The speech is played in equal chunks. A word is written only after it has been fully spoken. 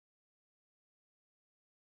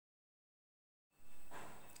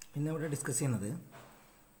ഇന്ന് ഇവിടെ ഡിസ്കസ് ചെയ്യുന്നത്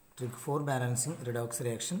trick four balancing redox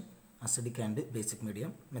reaction acidic and basic medium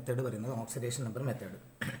method പറയുന്നത് ഓക്സിഡേഷൻ നമ്പർ മെത്തേഡ്.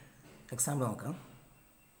 എക്സാമ്പിൾ നോക്കാം.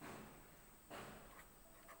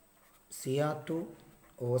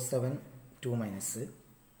 Cr2O7 2-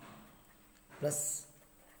 plus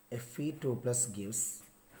Fe2 plus gives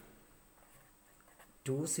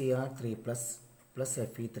 2Cr3 plus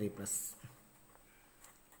Fe3 plus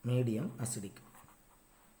medium acidic.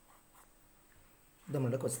 ഇത്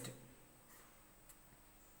നമ്മളുടെ question.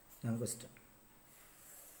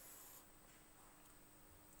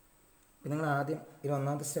 ഇപ്പം നിങ്ങൾ ആദ്യം ഇത്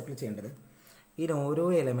ഒന്നാമത്തെ സ്റ്റെപ്പിൽ ചെയ്യേണ്ടത് ഇതിന് ഓരോ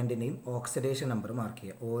എലമെൻറ്റിൻ്റെയും ഓക്സിഡേഷൻ നമ്പർ മാർക്ക്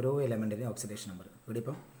ചെയ്യുക. ഓരോ എലമെൻറ്റിൻ്റെയും ഓക്സിഡേഷൻ നമ്പർ. ഇവിടെ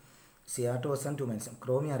ഇപ്പം Cr2O7 2-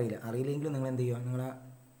 ക്രോമിയം അറിയില്ലെങ്കിലും നിങ്ങൾ എന്ത് ചെയ്യുക, നിങ്ങളെ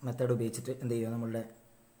മെത്തേഡ് ഉപയോഗിച്ചിട്ട് എന്ത് ചെയ്യുക, നമ്മളുടെ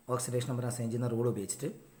ഓക്സിഡേഷൻ നമ്പർ അസൈൻ ചെയ്യുന്ന റൂൾ ഉപയോഗിച്ചിട്ട്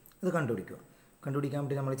ഇത് കണ്ടുപിടിക്കാൻ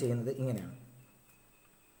വേണ്ടി നമ്മൾ ചെയ്യുന്നത് ഇങ്ങനെയാണ്.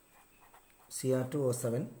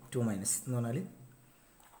 Cr2O7 2- എന്ന് പറഞ്ഞാൽ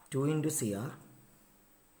 2 into Cr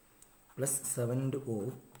plus 7 into O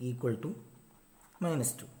equal to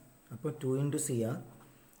 -2. അപ്പോൾ 2 into Cr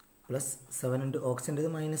plus 7 into ഓക്സിജൻ്റെ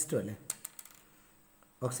 -2 അല്ലേ,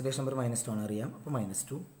 ഓക്സിഡേഷൻ നമ്പർ -2 ആണ് അറിയാം. അപ്പോൾ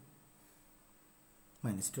 -2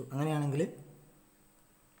 അങ്ങനെയാണെങ്കിൽ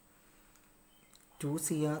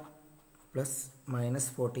 2Cr plus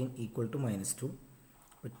 -14 equal to -2.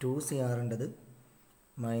 അപ്പോൾ 2Cr ഉണ്ടത്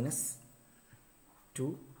 -2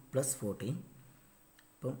 plus 14.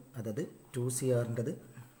 അപ്പം അതായത് 2Cr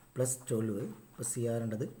 +12. അപ്പോൾ Cr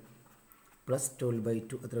ഉണ്ടത്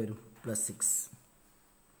 +12/2 എത്ര വരും? +6.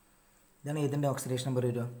 ഇതാണ് ഇതിൻ്റെ ഓക്സിഡേഷൻ നമ്പർ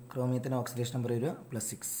വരിക. ക്രോമിയത്തിൻ്റെ ഓക്സിഡേഷൻ നമ്പർ വരിക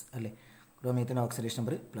 +6 അല്ലേ. ക്രോമിയത്തിൻ്റെ ഓക്സിഡേഷൻ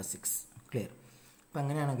നമ്പർ +6. ക്ലിയർ. അപ്പം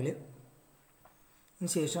അങ്ങനെയാണെങ്കിൽ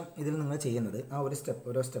ഇതിന് ശേഷം ഇതിൽ നിങ്ങൾ ചെയ്യുന്നത്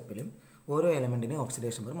ഓരോ സ്റ്റെപ്പിലും ഓരോ എലമെൻറ്റിനും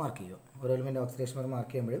ഓക്സിഡേഷൻ നമ്പർ മാർക്ക് ചെയ്യുക. ഓരോ എലമെൻറ്റിൻ്റെ ഓക്സിഡേഷൻ നമ്പർ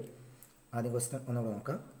മാർക്ക് ചെയ്യുമ്പോൾ ആദ്യം ക്വസ്റ്റ്യൻ ഒന്നുകൂടെ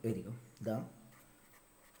നോക്കാം. എഴുതിക്കും. ഇതാ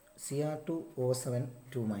Cr2O7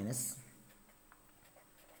 2-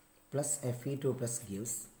 plus Fe2 plus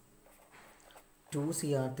gives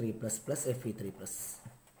 2Cr3 plus Fe3 plus.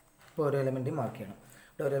 ഇപ്പോൾ ഓരോ എലമെൻറ്റും മാർക്ക് ചെയ്യണം.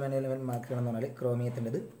 ഇവിടെ ഓരോ എലമെൻറ്റ് മാർക്ക് ചെയ്യണം എന്ന് പറഞ്ഞാൽ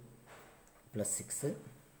ക്രോമിയത്തിൻ്റെത് +6,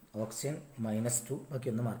 ഓക്സിജൻ -2,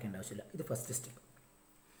 ബാക്കിയൊന്നും മാർക്ക് ചെയ്യേണ്ട ആവശ്യമില്ല. ഇത് ഫസ്റ്റ് സ്റ്റെപ്പ്.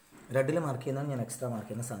 റെഡിൽ മാർക്ക് ചെയ്യുന്നതാണ് ഞാൻ എക്സ്ട്രാ മാർക്ക്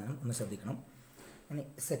ചെയ്യുന്ന സാധനം, ഒന്ന് ശ്രദ്ധിക്കണം. ഇനി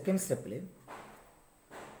സെക്കൻഡ് സ്റ്റെപ്പിൽ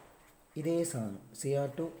ഇതേ സാധനം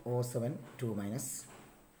Cr2O7 2-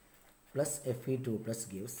 plus Fe2 plus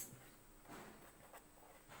gives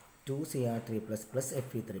 2Cr3 plus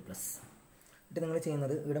Fe3 plus. ഇത് നിങ്ങൾ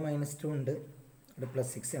ചെയ്യുന്നത് ഇവിടെ -2 ഉണ്ട്, ഇവിടെ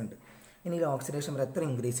 +6 ഉണ്ട്. ഇനി ഈ ഓക്സിഡേഷൻ നമ്പർ എത്ര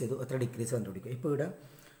ഇൻക്രീസ് ചെയ്തു എത്ര ഡിക്രീസ് കണ്ടുപിടിക്കുക. ഇപ്പോൾ ഇവിടെ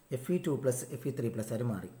Fe2 plus Fe3 plus ആര്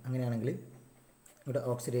മാറി. അങ്ങനെയാണെങ്കിൽ ഇവിടെ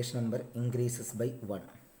oxidation number increases by 1.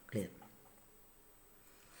 Clear.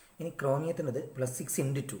 ഇനി ക്രോമിയത്തിൻ്റെത് +6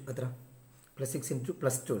 × 2 എത്ര? +6 ×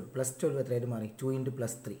 +12. +12 എത്രയായിട്ട് മാറി? 2 ×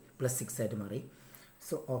 +3 +6 ആയിട്ട് മാറി.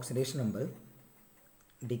 So oxidation number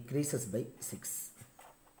decreases by 6.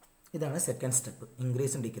 ഇതാണ് സെക്കൻഡ് സ്റ്റെപ്പ്.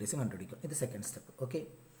 ഇൻക്രീസും ഡിക്രീസും കണ്ടുപിടിക്കുക. ഇത് സെക്കൻഡ് സ്റ്റെപ്പ്. ഓക്കെ.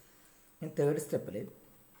 ഇനി തേർഡ് സ്റ്റെപ്പിൽ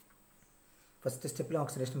ഫസ്റ്റ് സ്റ്റെപ്പിൽ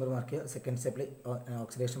ഓക്സിഡേഷൻ നമ്പർ മാർക്ക് ചെയ്യുക. സെക്കൻഡ് സ്റ്റെപ്പിൽ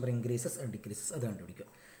oxidation number increases and decreases അത് കണ്ടുപിടിക്കുക.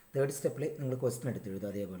 തേർഡ് സ്റ്റെപ്പിൽ നിങ്ങൾ ക്വസ്റ്റ്യൻ എടുത്ത് എഴുതുക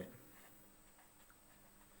അതേപോലെ.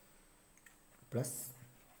 Plus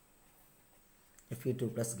Fe2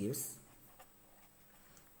 plus gives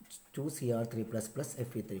 2Cr3 plus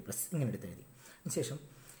Fe3 plus ഇങ്ങനെ എടുത്ത് എഴുതി. അതിനുശേഷം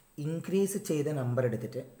ഇൻക്രീസ് ചെയ്ത നമ്പർ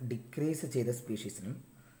എടുത്തിട്ട് ഡിക്രീസ് ചെയ്ത സ്പീഷീസിനും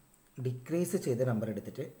ഡിക്രീസ് ചെയ്ത നമ്പർ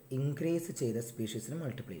എടുത്തിട്ട് ഇൻക്രീസ് ചെയ്ത സ്പീഷീസിനും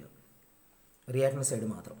മൾട്ടിപ്ലൈ ചെയ്യുക. റിയാക്ടൻ്റ് സൈഡ്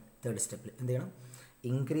മാത്രം. തേർഡ് സ്റ്റെപ്പിൽ എന്ത് ചെയ്യണം?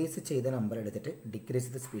 ഇൻക്രീസ് ചെയ്ത നമ്പർ എടുത്തിട്ട് ഡിക്രീസ്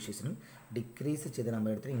ചെയ്ത സ്പീഷീസിനും ഡിക്രീസ് ചെയ്ത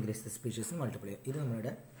നമ്പർ എടുത്തിട്ട് ഇൻക്രീസ് ചെയ്ത സ്പീഷീസിനും മൾട്ടിപ്ലൈ ചെയ്യുക. ഇത്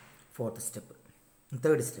നമ്മുടെ third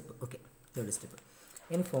step. Okay, third step.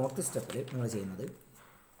 ഇനി ഫോർത്ത് സ്റ്റെപ്പിൽ നമ്മൾ ചെയ്യുന്നത്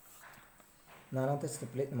നാലാമത്തെ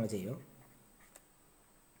സ്റ്റെപ്പിൽ നമ്മൾ ചെയ്യുക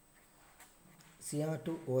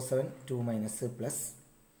Cr2O7 2- plus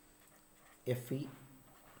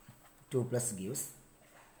Fe2 plus gives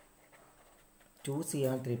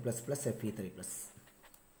 2Cr3 plus Fe3 plus.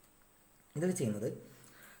 ഇതിൽ ചെയ്യുന്നത്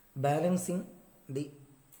balancing the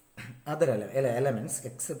other elements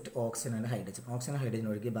except oxygen and hydrogen. Oxygen hydrogen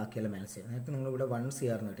ഒഴികെ ബാക്കിയെല്ലാം ബാലൻസ് ചെയ്യും. നേരത്തെ നിങ്ങളിവിടെ 1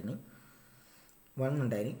 Cr ഇട്ടിന് 1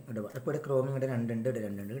 ഉണ്ടായി ഇവിടെ. അപ്പോൾ ഇവിടെ ക്രോമിയം ഇവിടെ 2 ഉണ്ട്, ഇവിടെ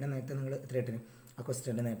 2 ഉണ്ട്. ഇവിടെ നേരത്തെ നിങ്ങൾ എത്ര ഇട്ടിന്? ആ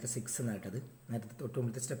ക്വസ്റ്റ്യൻ്റെ നേരത്തെ 6 എന്നായിട്ടത്. നേരത്തെ തൊട്ട്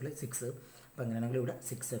മുമ്പത്തെ സ്റ്റെപ്പിൽ 6. അപ്പോൾ അങ്ങനെയാണെങ്കിൽ ഇവിടെ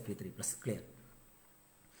 6 Fe3 plus. ക്ലിയർ.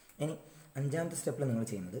 ഇനി അഞ്ചാമത്തെ സ്റ്റെപ്പിൽ നിങ്ങൾ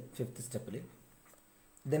ചെയ്യുന്നത് ഫിഫ്ത്ത് സ്റ്റെപ്പിൽ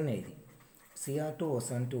ഇതന്നെ എഴുതി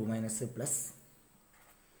Cr2O7 2- plus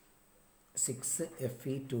 6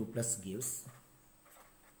 Fe2 plus gives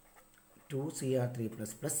 2Cr3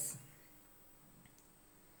 plus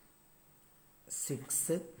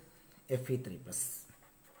 6 Fe3 plus.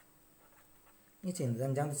 ഈ ചെയ്യുന്നത്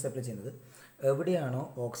അഞ്ചാമത്തെ സ്റ്റെപ്പിൽ ചെയ്യുന്നത് എവിടെയാണോ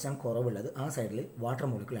ഓക്സിജൻ കുറവുള്ളത് ആ സൈഡിൽ വാട്ടർ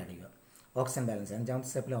മോളിക്യൂൾ ആഡ് ചെയ്യുക. Oxygen balance. അഞ്ചാമത്തെ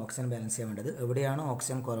സ്റ്റെപ്പിൽ ഓക്സിജൻ ബാലൻസ് ചെയ്യാൻ വേണ്ടത് എവിടെയാണോ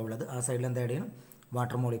ഓക്സിജൻ കുറവുള്ളത് ആ സൈഡിൽ എന്താ ആഡ് ചെയ്യണം?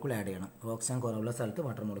 വാട്ടർ മോളിക്യൂൾ ആഡ് ചെയ്യണം. ഓക്സിജൻ കുറവുള്ള സ്ഥലത്ത്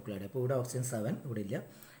വാട്ടർ മോളിക്യൂൾ ആഡ് ചെയ്യും. അപ്പോൾ ഇവിടെ ഓക്സിജൻ 7 ഇവിടെ ഇല്ല.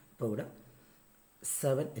 അപ്പോൾ ഇവിടെ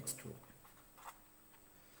 7H2.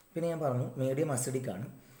 പിന്നെ ഞാൻ പറഞ്ഞു മീഡിയം അസിഡിക് ആണ്.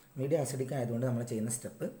 മീഡിയം അസിഡിക് ആയതുകൊണ്ട് നമ്മൾ ചെയ്യുന്ന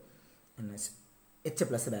സ്റ്റെപ്പ് H+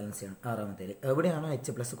 ബാലൻസ് ചെയ്യണം. ആറാമത്തേൽ എവിടെയാണോ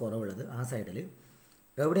H+ കുറവുള്ളത് ആ സൈഡിൽ,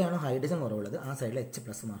 എവിടെയാണോ ഹൈഡ്രജൻ കുറവുള്ളത് ആ സൈഡിൽ H+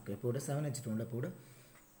 മാർക്ക് ചെയ്യും. ഇപ്പോൾ ഇവിടെ 7H2 ഉണ്ട്. അപ്പോൾ ഇവിടെ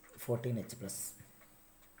 14H+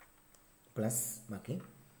 പ്ലസ് ബാക്കി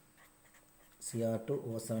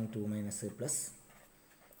Cr2O7 2- plus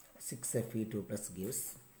 6Fe2 plus gives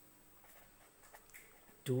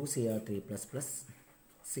 2Cr3 plus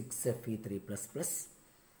 6Fe3 plus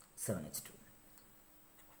 7H2.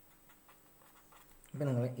 ഇപ്പോൾ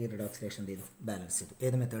നിങ്ങൾ ഈ റിഡോക്സ് റിയാക്ഷൻ ചെയ്തു ബാലൻസ് ചെയ്തു.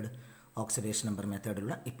 ഏത് മെത്തേഡ്? ഓക്സിഡേഷൻ നമ്പർ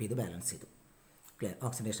മെത്തേഡിലൂടെ ഇപ്പോൾ ഇത് ബാലൻസ് ചെയ്തു. ക്ലിയർ?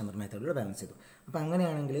 ഓക്സിഡേഷൻ നമ്പർ മെത്തേഡിലൂടെ ബാലൻസ് ചെയ്തു. അപ്പോൾ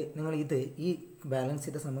അങ്ങനെയാണെങ്കിൽ നിങ്ങൾ ഇത് ഈ ബാലൻസ്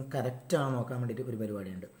ചെയ്ത സമയം കറക്റ്റാണോ നോക്കാൻ വേണ്ടിയിട്ട് ഒരു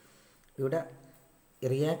പരിപാടിയുണ്ട്. ഇവിടെ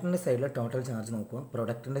റിയാക്ടറിൻ്റെ സൈഡിൽ ടോട്ടൽ ചാർജ് നോക്കുക,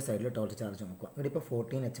 പ്രൊഡക്റ്റിൻ്റെ സൈഡിൽ ടോട്ടൽ ചാർജ് നോക്കുക. ഇവിടെ ഇപ്പോൾ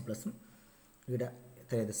 14H+ഉം ഇവിടെ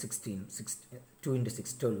എത്രയത് 16 2 ×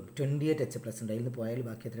 6 12 28H+ ഉണ്ട്. അതിൽ നിന്ന് പോയാൽ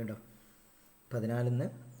ബാക്കി എത്ര ഉണ്ടാവും?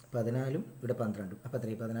 14 ഇവിടെ 12. അപ്പോൾ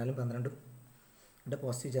എത്രയും 14 12 ഇവിടെ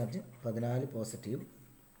positive charge 14 positive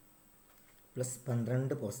plus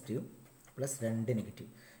 12 positive plus 2 negative.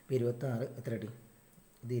 ഇപ്പോൾ 26 എത്ര അടി?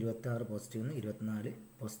 ഇത് 26 പോസിറ്റീവ് 24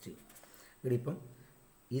 പോസിറ്റീവ്. ഇവിടെ ഇപ്പം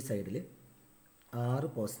ഈ സൈഡിൽ 6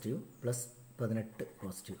 പോസിറ്റീവ് പ്ലസ് 18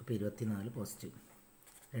 പോസിറ്റീവ്. അപ്പോൾ 24 പോസിറ്റീവ്.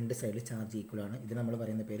 രണ്ട് സൈഡിൽ ചാർജ് ഈക്വലാണ്. ഇത് നമ്മൾ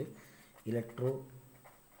പറയുന്ന പേര് ഇലക്ട്രോ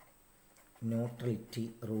ന്യൂട്രലിറ്റി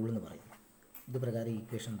റൂൾ എന്ന് പറയും. ഇത് പ്രകാരം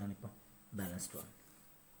ഈക്വേഷൻ എന്താണ്? ഇപ്പം ബാലൻസ്ഡ് ആണ്.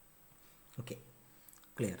 Okay,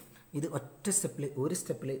 clear? ഇത് ഒറ്റ സ്റ്റെപ്പിൽ ഒരു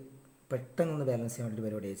സ്റ്റെപ്പിൽ പെട്ടെന്നൊന്ന് ബാലൻസ് ചെയ്യാൻ വേണ്ടി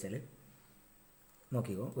പരിപാടി വെച്ചാൽ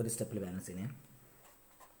നോക്കിക്കോ. ഒരു സ്റ്റെപ്പിൽ ബാലൻസ് ചെയ്യാൻ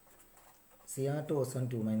Cr2O7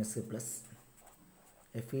 2- plus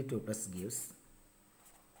Fe2 plus gives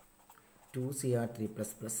 2Cr3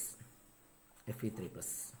 plus Fe3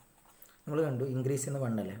 plus. നമ്മൾ കണ്ടു ഇൻക്രീസ് ചെയ്യുന്ന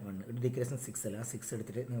 1 അല്ലേ? 1 ഇവിടെ ഡിക്രീസ് 6 അല്ല. ആ 6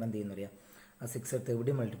 എടുത്തിട്ട് നിങ്ങൾ എന്ത് ചെയ്യുന്ന അറിയാം? ആ 6 എടുത്ത്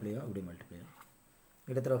എവിടെ മൾട്ടിപ്ലൈ ചെയ്യുക? ഇവിടെ മൾട്ടിപ്ലൈ ചെയ്യുക.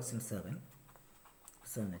 ഇവിടെ എത്ര ഓക്സിജൻ?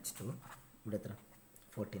 7H2. ഇവിടെ എത്ര?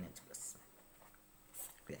 14H+.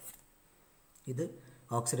 ക്ലിയർ? ഇത്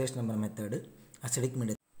oxidation number method acidic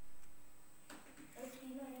medium.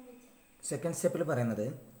 Second സ്റ്റെപ്പിൽ പറയുന്നത്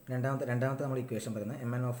രണ്ടാമത്തെ നമ്മൾ ഇക്വേഷൻ പറയുന്നത്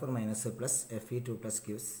MnO4- plus Fe2 plus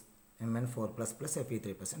quiz Mn4 plus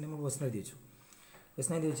Fe3 plus. നമ്മൾ ക്വസ്റ്റൻ എഴുതി വെച്ചു.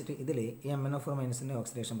 ക്വസ്റ്റൻ എഴുതി വെച്ചിട്ട് ഇതിൽ ഈ MnO4-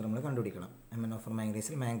 ഓക്സിഡേഷൻ നമ്പർ നമ്മൾ കണ്ടുപിടിക്കണം. MnO4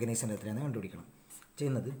 മാംഗനീസിൻ്റെ എത്രയാണെന്ന് കണ്ടുപിടിക്കണം.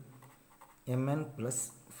 ചെയ്യുന്നത് Mn പ്ലസ്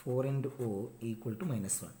 4 × O =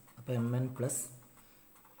 -1. അപ്പോൾ Mn പ്ലസ്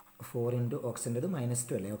 4 × ഓക്സിജൻ്റെത്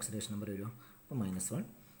 -2 അല്ലേ? ഓക്സിഡേഷൻ നമ്പർ വരും. അപ്പോൾ -1.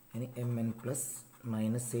 ഇനി Mn പ്ലസ്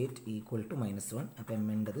 -8 = -1. അപ്പോൾ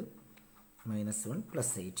Mൻ്റെത് -1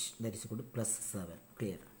 plus 8 that is equal to +7.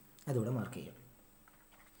 Clear? അതിവിടെ മാർക്ക് ചെയ്യാം.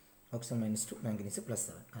 ഓക്സിജൻ -2 മാംഗനീസ്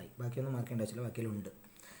 +7 ആയി. ബാക്കിയൊന്നും മാർക്ക് ചെയ്യേണ്ട ആവശ്യമില്ല, ബാക്കിയിലുണ്ട്.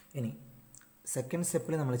 ഇനി സെക്കൻഡ്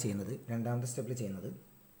സ്റ്റെപ്പിൽ നമ്മൾ ചെയ്യുന്നത്, രണ്ടാമത്തെ സ്റ്റെപ്പിൽ ചെയ്യുന്നത്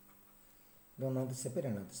ഇത് ഒന്നാമത്തെ സ്റ്റെപ്പ്,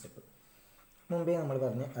 രണ്ടാമത്തെ സ്റ്റെപ്പ് മുമ്പേ നമ്മൾ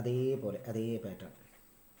പറഞ്ഞ അതേപോലെ അതേ pattern.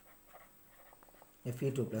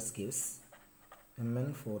 Fe2 plus gives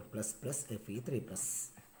Mn4 plus Fe3 plus.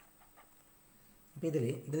 അപ്പോൾ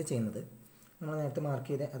ഇതിൽ ചെയ്യുന്നത് നമ്മൾ നേരത്തെ മാർക്ക്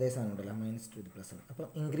ചെയ്ത അതേ സാധനം ഉണ്ടല്ലോ, -2 പ്ലസ് ആണ്. അപ്പോൾ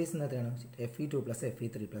ഇൻക്രീസ് എത്രയാണ്? Fe2 പ്ലസ്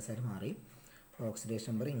Fe3 പ്ലസ് ആയിട്ട് മാറി. Oxidation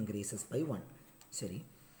number increases by 1. ശരി,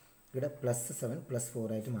 ഇവിടെ +7 +4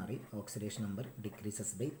 ആയിട്ട് മാറി. Oxidation number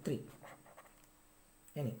decreases by 3.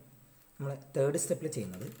 ഇനി നമ്മൾ തേർഡ് സ്റ്റെപ്പിൽ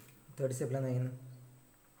ചെയ്യുന്നത്, തേർഡ് സ്റ്റെപ്പിൽ എന്താ ചെയ്യുന്നത്?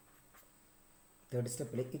 തേർഡ്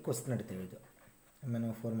സ്റ്റെപ്പിൽ ഈ ക്വസ്റ്റൻ എടുത്ത് എഴുതുക.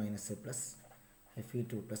 MnO4- plus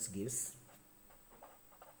Fe2 plus gives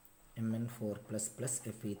Mn4 plus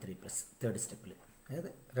Fe3 plus. Third സ്റ്റെപ്പിൽ, അതായത്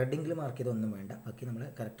റെഡിങ്ങിൽ മാർക്ക് ചെയ്തൊന്നും വേണ്ട, ബാക്കി നമ്മൾ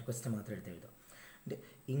കറക്റ്റ് ക്വസ്റ്റൻ മാത്രം എടുത്ത് എഴുതുക.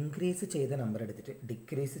 ഇൻക്രീസ് ചെയ്ത നമ്പർ എടുത്തിട്ട്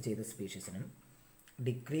ഡിക്രീസ് ചെയ്ത സ്പീഷീസിനും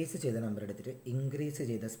ഡിക്രീസ് ചെയ്ത നമ്പർ എടുത്തിട്ട് ഇൻക്രീസ്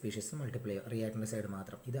ചെയ്ത സ്പീഷീസും മൾട്ടിപ്ലൈ ചെയ്യുക. റിയാക്ടറിൻ്റെ സൈഡ്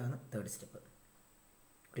മാത്രം. ഇതാണ് തേർഡ് സ്റ്റെപ്പ്.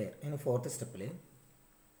 ക്ലിയർ? ഇനി ഫോർത്ത് സ്റ്റെപ്പിൽ,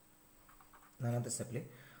 നാലാമത്തെ സ്റ്റെപ്പിൽ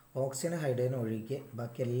ഓക്സിജൻ ഹൈഡ്രജൻ ഒഴികെ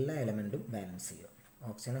ബാക്കി എല്ലാ എലമെൻറ്റും ബാലൻസ് ചെയ്യുക.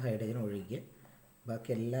 ഓക്സിജൻ ഹൈഡ്രജൻ ഒഴികെ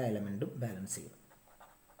ബാക്കി എല്ലാ എലമെൻറ്റും ബാലൻസ് ചെയ്യുക.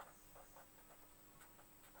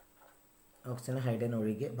 ഓക്സിജൻ ഹൈഡ്രജൻ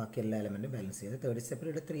ഒഴികെ ബാക്കി എല്ലാ എലമെൻറ്റും ബാലൻസ് ചെയ്ത് തേർഡ് സ്റ്റെപ്പിൽ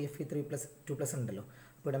ഇവിടെ 3Fe3 പ്ലസ് 2 പ്ലസ് ഉണ്ടല്ലോ.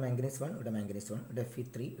 അപ്പോൾ ഇവിടെ മാംഗനീസ് 1, ഇവിടെ മാംഗനീസ് 1, ഇവിടെ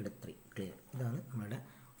Fe3, ഇവിടെ 3. ക്ലിയർ? ഇതാണ് നമ്മുടെ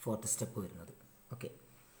ഫോർത്ത് സ്റ്റെപ്പ് വരുന്നത്. ഓക്കെ,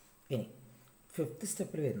 ഇനി ഫിഫ്ത്ത്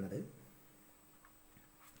സ്റ്റെപ്പിൽ വരുന്നത്,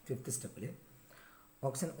 ഫിഫ്ത്ത് സ്റ്റെപ്പിൽ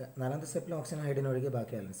ഓക്സിജൻ, നാലാമത്തെ സ്റ്റെപ്പിൽ ഓക്സിജൻ ഹൈഡ്രജൻ ഒഴികെ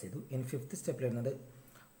ബാക്കി ബാലൻസ് ചെയ്തു. ഇനി ഫിഫ്ത്ത് സ്റ്റെപ്പിൽ വരുന്നത്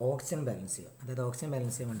ഓക്സിജൻ ബാലൻസ് ചെയ്യുക. അതായത് ഓക്സിജൻ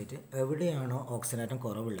ബാലൻസ് ചെയ്യാൻ വേണ്ടിയിട്ട് എവിടെയാണോ ഓക്സിജൻ ആറ്റം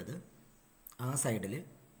കുറവുള്ളത് ആ സൈഡിൽ,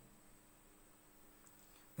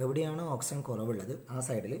 എവിടെയാണോ ഓക്സിജൻ കുറവുള്ളത് ആ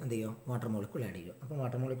സൈഡിൽ എന്ത് ചെയ്യുക? വാട്ടർ മോളിക്യൂൾ ആഡ് ചെയ്യുക. അപ്പോൾ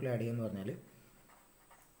വാട്ടർ മോളിക്യൂൾ ആഡ് ചെയ്യുക എന്ന് പറഞ്ഞാൽ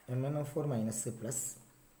MnO4 minus plus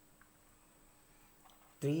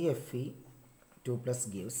 3Fe 2 plus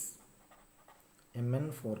gives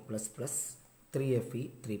Mn4 plus 3Fe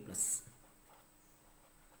 3 plus.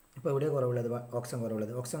 ഇപ്പോൾ ഇവിടെ കുറവുള്ളത് ഓക്സിജൻ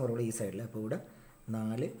കുറവുള്ളത് ഈ സൈഡിൽ. അപ്പോൾ ഇവിടെ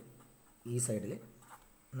 4 ഈ സൈഡിൽ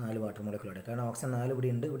 4 വാട്ടർ മോളിക്യൂളാണ്. കാരണം ഓക്സിജൻ 4 ഇവിടെ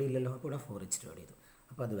ഉണ്ട്, ഇവിടെ ഇല്ലല്ലോ. അപ്പോൾ ഇവിടെ 4H2 ആഡ് ചെയ്തു.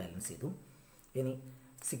 അപ്പോൾ അത് ബാലൻസ് ചെയ്തു. ഇനി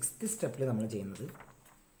 6th സ്റ്റെപ്പിൽ നമ്മൾ ചെയ്യുന്നത്,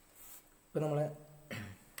 ഇപ്പോൾ നമ്മൾ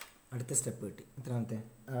അടുത്ത സ്റ്റെപ്പ് കിട്ടി. എത്രാമത്തെ?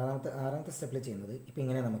 ആറാമത്തെ സ്റ്റെപ്പിൽ ചെയ്യുന്നത് ഇപ്പോൾ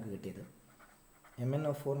ഇങ്ങനെ നമുക്ക് കിട്ടിയത്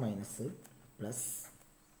MnO4 മൈനസ് പ്ലസ്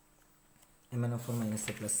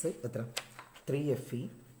എത്ര 3Fe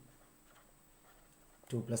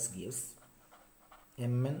 2 plus gives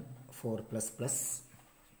Mn4 plus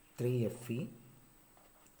 3Fe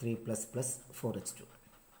 3 plus 4H2.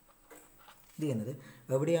 ഇത് ചെയ്യുന്നത്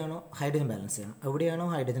എവിടെയാണോ ഹൈഡ്രജൻ ബാലൻസ് ചെയ്യണം, എവിടെയാണോ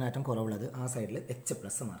ഹൈഡ്രജൻ ആറ്റം കുറവുള്ളത് ആ സൈഡിൽ H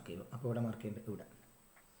പ്ലസ് മാർക്ക് ചെയ്യും. അപ്പോൾ ഇവിടെ മാർക്ക് ചെയ്യേണ്ടത് ഇവിടെ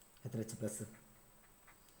എത്ര H plus?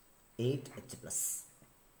 8H plus,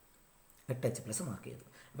 8H plus mark ചെയ്തു.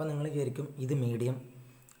 അപ്പോൾ നിങ്ങൾ വിചാരിക്കും ഇത് മീഡിയം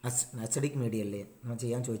അസിഡിക് മീഡിയം അല്ലേ, നമ്മൾ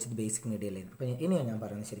ചെയ്യാൻ ചോദിച്ചത് ബേസിക് മീഡിയം അല്ലേ. അപ്പോൾ ഇനിയാണ് ഞാൻ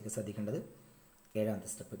പറയുന്നത് ശരിക്കും ശ്രദ്ധിക്കേണ്ടത് 7ാമത്തെ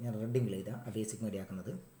സ്റ്റെപ്പ്. ഞാൻ റെഡിങ്ങിൽ ചെയ്താൽ ആ ബേസിക് മീഡിയം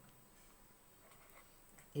ആക്കുന്നത്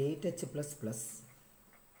 8H plus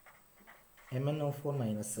MnO4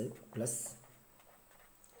 minus plus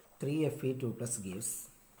 3Fe 2 plus gives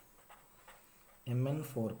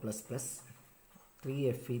Mn4 plus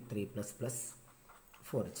 3Fe 3 plus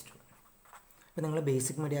 4H2. അപ്പോൾ നിങ്ങൾ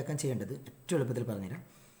ബേസിക് മീഡിയം ആക്കാൻ ചെയ്യേണ്ടത് ഏറ്റവും എളുപ്പത്തിൽ പറഞ്ഞുതരാം.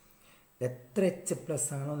 എത്ര H പ്ലസ്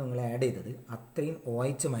ആണോ നിങ്ങൾ ആഡ് ചെയ്തത് അത്രയും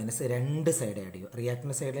OH മൈനസ് 2 സൈഡ് ആഡ് ചെയ്യുക.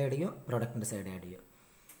 റിയാക്ടറിൻ്റെ സൈഡ് ആഡ് ചെയ്യുക, പ്രൊഡക്റ്റിൻ്റെ സൈഡ് ആഡ് ചെയ്യുക.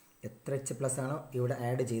 എത്ര H പ്ലസ് ആണോ ഇവിടെ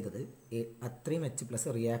ആഡ് ചെയ്തത് അത്രയും H പ്ലസ്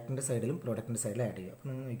റിയാക്ടറിൻ്റെ സൈഡിലും പ്രൊഡക്റ്റിൻ്റെ സൈഡിലും ആഡ് ചെയ്യുക. അപ്പോൾ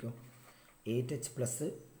നിങ്ങൾ നോക്കിയോ 8H plus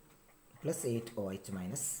 8OH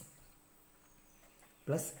minus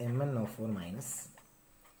plus MnO4 minus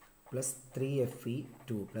plus 3Fe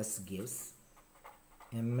 2 plus gives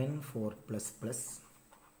Mn4 plus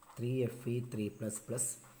 3Fe 3 plus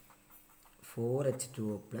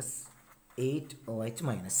 4H2O plus 8OH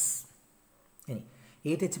minus. ഇനി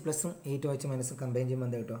 8H പ്ലസും 8OH മൈനസും കമ്പൈൻ ചെയ്യുമ്പോൾ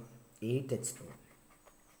എന്താ കിട്ടുക?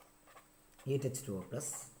 8H2O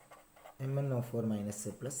plus MnO4 minus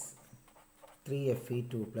plus 3Fe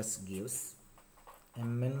 2 plus gives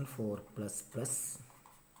Mn4 plus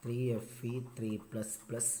 3Fe 3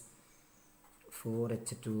 plus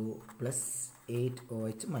 4H2O plus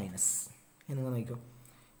 8OH minus. നിങ്ങൾ നോക്കിക്കോ,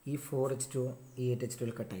 ഈ 4H2O ഈ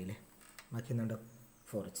 8H2 കട്ടായില്ലേ, ബാക്കി എന്തുണ്ടോ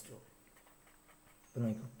 4H2O. ഇപ്പോൾ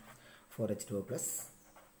നോക്കൂ 4H2O plus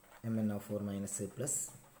MnO4 minus plus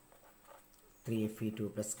 3Fe 2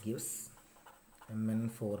 plus gives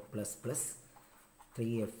Mn4 plus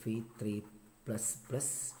 3Fe 3 plus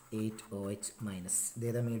 8OH minus.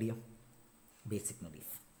 ഇതേതാ medium? Basic medium.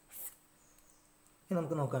 ഇനി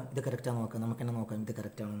നമുക്ക് നോക്കാം ഇത് കറക്റ്റാണ് നോക്കാം, നമുക്ക് തന്നെ നോക്കാം ഇത്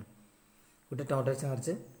കറക്റ്റാണോ. ഇവിടെ total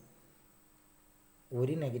charge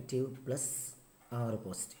 1 negative plus 6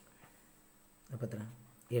 positive. അപ്പോൾ എത്ര?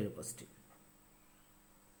 7 പോസിറ്റീവ്.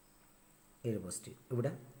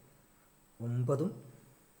 ഇവിടെ 9 3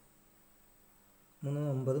 9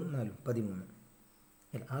 4 13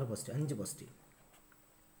 അല്ല 6 പോസിറ്റീവ് 5 പോസിറ്റീവ്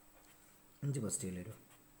 5 പോസിറ്റീവ് അല്ലേ?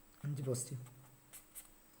 5 പോസിറ്റീവ്.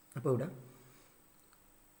 അപ്പോൾ ഇവിടെ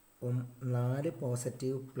 4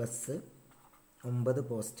 positive plus 9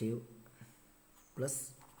 positive plus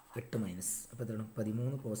 8 minus. അപ്പോൾ എത്രയാണ്?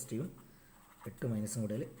 13 പോസിറ്റീവും 8 മൈനസും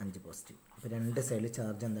കൂടെ 5 പോസിറ്റീവ്. അപ്പോൾ രണ്ട് സൈഡിൽ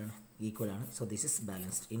ചാർജ് എന്താണ്? ഈക്വലാണ്. So this is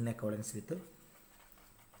balanced in accordance with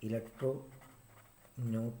electro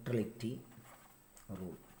ന്യൂട്രലിറ്റി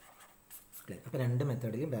rule. Clear. അപ്പോൾ രണ്ട്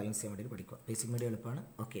മെത്തേഡിലും ബാലൻസ് ചെയ്യാൻ വേണ്ടി പഠിക്കുക. ബേസിക് മീഡിയം എളുപ്പമാണ്.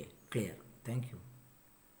 Okay, clear. Thank you.